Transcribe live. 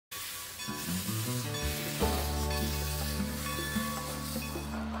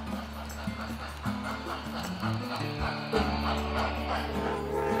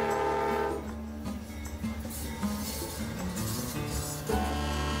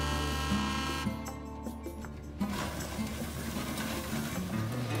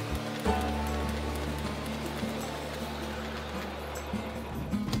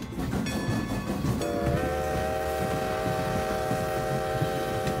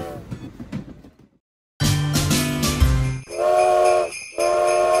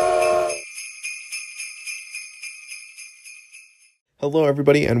Hello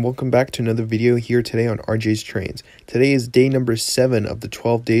everybody and welcome back to another video here today on RJ's Trains. Today is day number 7 of the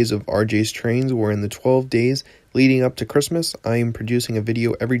 12 days of RJ's Trains, where in the 12 days leading up to Christmas, I am producing a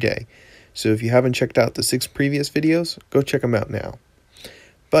video every day. So if you haven't checked out the 6 previous videos, go check them out now.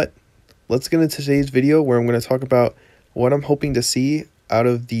 But let's get into today's video where I'm going to talk about what I'm hoping to see out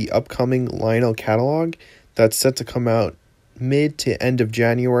of the upcoming Lionel catalog that's set to come out mid to end of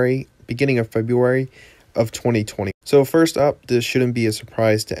January, beginning of February of 2020. So first up, this shouldn't be a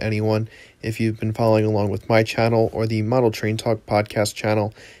surprise to anyone if you've been following along with my channel or the Model Train Talk podcast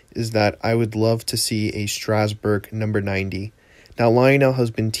channel, is that I would love to see a Strasbourg number 90. Now, Lionel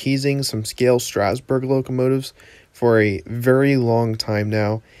has been teasing some scale Strasbourg locomotives for a very long time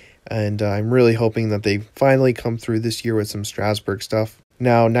now, and I'm really hoping that they finally come through this year with some Strasbourg stuff.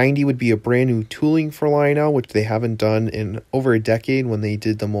 Now, 90 would be a brand new tooling for Lionel, which they haven't done in over a decade when they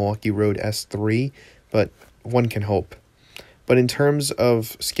did the Milwaukee Road S3, but one can hope. But in terms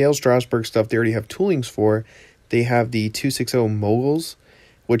of scale Strasbourg stuff they already have toolings for, they have the 260 Moguls,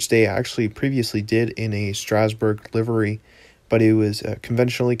 which they actually previously did in a Strasbourg livery, but it was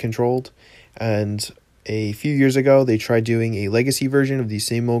conventionally controlled. And a few years ago, they tried doing a legacy version of these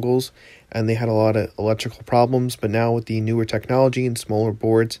same Moguls, and they had a lot of electrical problems. But now with the newer technology and smaller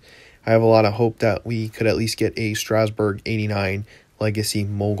boards, I have a lot of hope that we could at least get a Strasbourg 89 legacy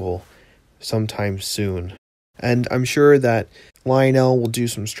Mogul sometime soon. And I'm sure that Lionel will do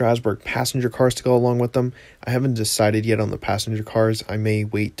some Strasbourg passenger cars to go along with them. I haven't decided yet on the passenger cars. I may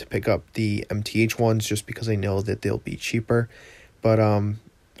wait to pick up the MTH ones just because I know that they'll be cheaper. But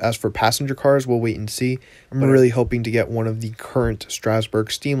as for passenger cars, we'll wait and see. I'm really hoping to get one of the current Strasbourg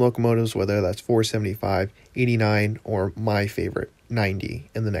steam locomotives, whether that's 475, 89, or my favorite,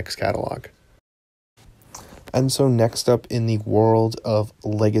 90 in the next catalog. And so next up in the world of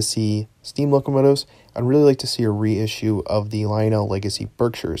legacy steam locomotives, I'd really like to see a reissue of the Lionel Legacy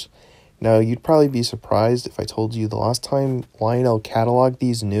Berkshires. Now, you'd probably be surprised if I told you the last time Lionel cataloged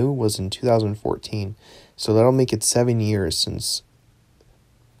these new was in 2014. So that'll make it 7 years since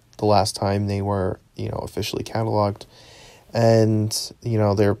the last time they were, officially cataloged. And,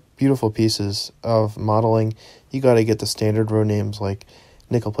 they're beautiful pieces of modeling. You got to get the standard road names like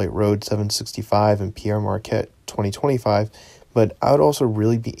Nickel Plate Road 765 and Pierre Marquette 2025, but I would also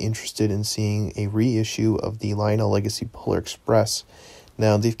really be interested in seeing a reissue of the Lionel Legacy Polar Express.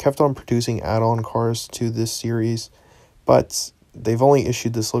 Now, they've kept on producing add-on cars to this series, but they've only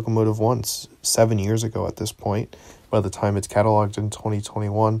issued this locomotive once, 7 years ago at this point, by the time it's cataloged in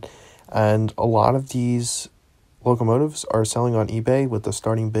 2021, and a lot of these locomotives are selling on eBay with a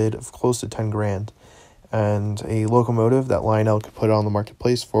starting bid of close to 10 grand. And a locomotive that Lionel could put on the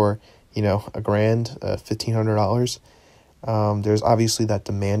marketplace for, $1,000, $1,500. There's obviously that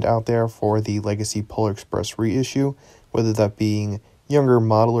demand out there for the Legacy Polar Express reissue, whether that being younger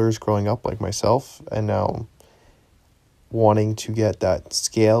modelers growing up like myself and now wanting to get that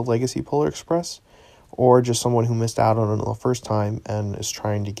scale Legacy Polar Express, or just someone who missed out on it the first time and is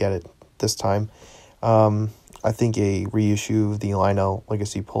trying to get it this time. I think a reissue of the Lionel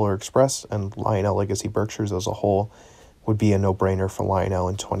Legacy Polar Express and Lionel Legacy Berkshires as a whole would be a no-brainer for Lionel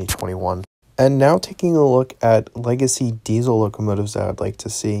in 2021. And now taking a look at legacy diesel locomotives that I'd like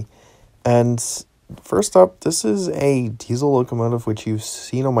to see. And first up, this is a diesel locomotive which you've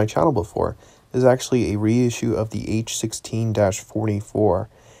seen on my channel before. This is actually a reissue of the H16-44.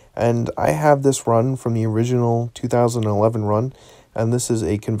 And I have this run from the original 2011 run, and this is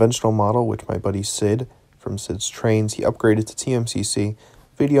a conventional model which my buddy Sid from Sid's Trains, he upgraded to TMCC.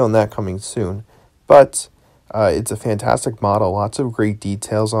 Video on that coming soon. But it's a fantastic model, lots of great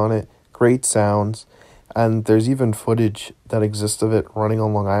details on it, great sounds, and there's even footage that exists of it running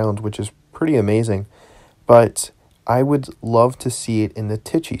on Long Island, which is pretty amazing. But I would love to see it in the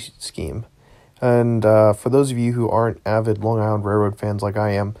Tichy scheme. And for those of you who aren't avid Long Island Railroad fans like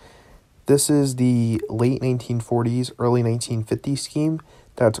I am, this is the late 1940s, early 1950s scheme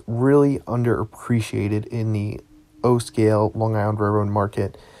that's really underappreciated in the O-scale Long Island Railroad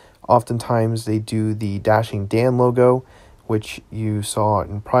market. Oftentimes they do the Dashing Dan logo, which you saw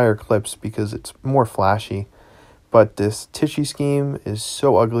in prior clips because it's more flashy. But this Tichy scheme is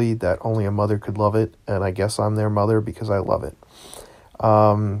so ugly that only a mother could love it, and I guess I'm their mother because I love it.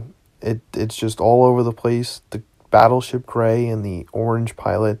 It's just all over the place. The battleship gray and the orange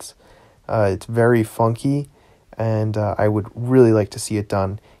pilots. It's very funky. And I would really like to see it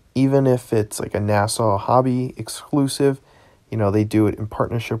done, even if it's like a Nassau hobby exclusive. They do it in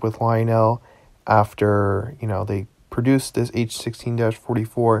partnership with Lionel after, they produced this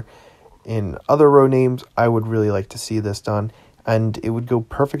H16-44 in other road names. I would really like to see this done, and it would go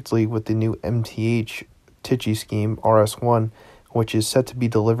perfectly with the new MTH Tichy scheme, RS1, which is set to be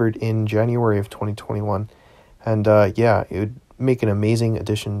delivered in January of 2021. And yeah, it would make an amazing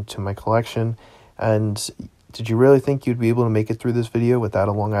addition to my collection. And did you really think you'd be able to make it through this video without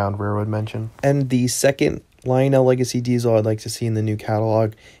a Long Island Railroad mention? And the second Lionel Legacy diesel I'd like to see in the new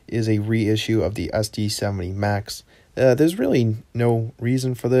catalog is a reissue of the SD70 Max. There's really no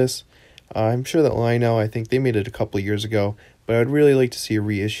reason for this. I'm sure that Lionel, I think they made it a couple of years ago, but I'd really like to see a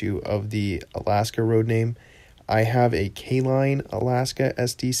reissue of the Alaska road name. I have a K-Line Alaska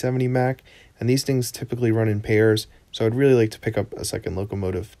SD70 Mac, and these things typically run in pairs, so I'd really like to pick up a second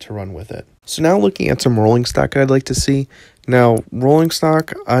locomotive to run with it. So now looking at some rolling stock I'd like to see. Now, rolling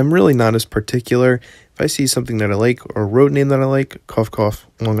stock, I'm really not as particular. If I see something that I like, or a road name that I like, cough cough,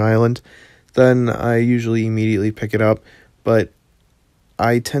 Long Island, then I usually immediately pick it up. But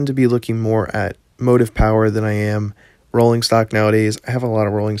I tend to be looking more at motive power than I am rolling stock nowadays. I have a lot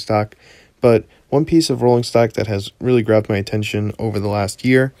of rolling stock, but one piece of rolling stock that has really grabbed my attention over the last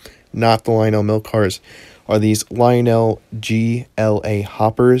year, not the Lionel milk cars, are these Lionel GLA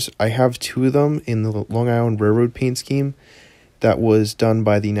hoppers. I have two of them in the Long Island Railroad paint scheme that was done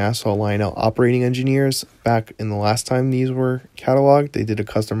by the Nassau Lionel operating engineers back in the last time these were cataloged. They did a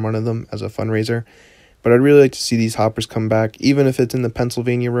custom run of them as a fundraiser. But I'd really like to see these hoppers come back, even if it's in the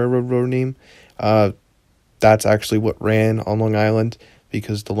Pennsylvania Railroad road name. That's actually what ran on Long Island,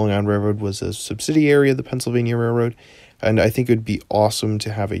 because the Long Island Railroad was a subsidiary of the Pennsylvania Railroad. And I think it would be awesome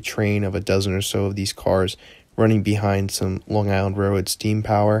to have a train of a dozen or so of these cars running behind some Long Island Railroad steam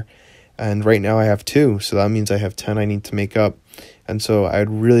power. And right now I have 2, so that means I have 10 I need to make up. And so I'd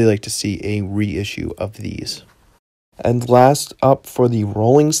really like to see a reissue of these. And last up for the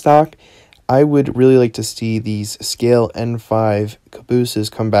rolling stock, I would really like to see these Scale N5 cabooses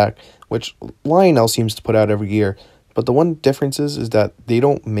come back, which Lionel seems to put out every year. But the one difference is that they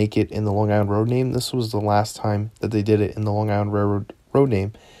don't make it in the Long Island road name. This was the last time that they did it in the Long Island Railroad road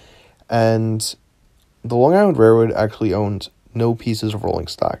name. And the Long Island Railroad actually owned no pieces of rolling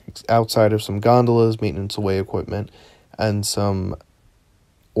stock outside of some gondolas, maintenance away equipment, and some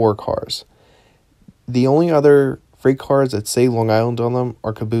ore cars. The only other freight cars that say Long Island on them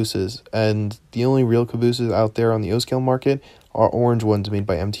are cabooses, and the only real cabooses out there on the O-scale market are orange ones made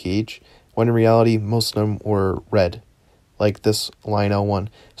by MTH, when in reality most of them were red, like this Lionel one.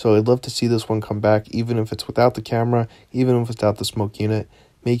 So I'd love to see this one come back, even if it's without the camera, even if it's without the smoke unit.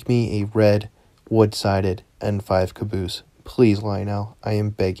 Make me a red, wood-sided N5 caboose. Please, Lionel, I am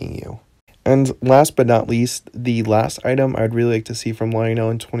begging you. And last but not least, the last item I'd really like to see from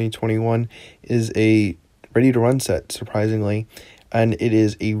Lionel in 2021 is a ready-to-run set, surprisingly, and it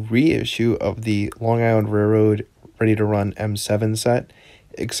is a reissue of the Long Island Railroad ready-to-run M7 set,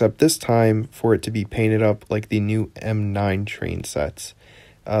 except this time for it to be painted up like the new M9 train sets.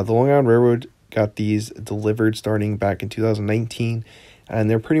 The Long Island Railroad got these delivered starting back in 2019, and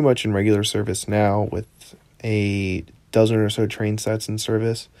they're pretty much in regular service now with a dozen or so train sets in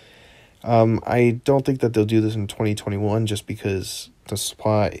service. I don't think that they'll do this in 2021 just because the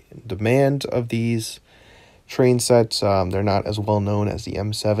supply and demand of these train sets, they're not as well known as the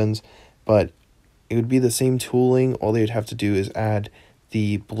M7s, but it would be the same tooling. All they'd have to do is add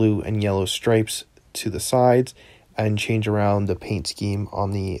the blue and yellow stripes to the sides and change around the paint scheme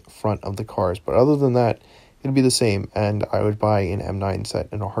on the front of the cars. But other than that, it'd be the same, and I would buy an M9 set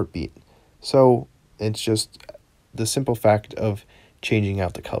in a heartbeat. So it's just the simple fact of changing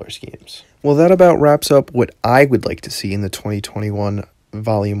out the color schemes. Well, that about wraps up what I would like to see in the 2021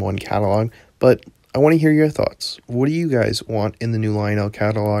 Volume 1 catalog, but I want to hear your thoughts. What do you guys want in the new Lionel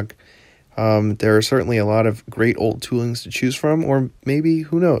catalog? There are certainly a lot of great old toolings to choose from, or maybe,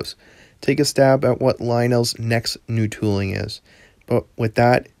 who knows, take a stab at what Lionel's next new tooling is. But with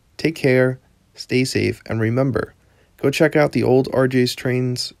that, take care, stay safe, and remember, go check out the old RJ's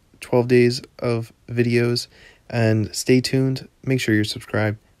Trains 12 days of videos, and stay tuned. Make sure you're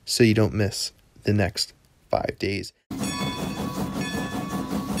subscribed so you don't miss the next 5 days.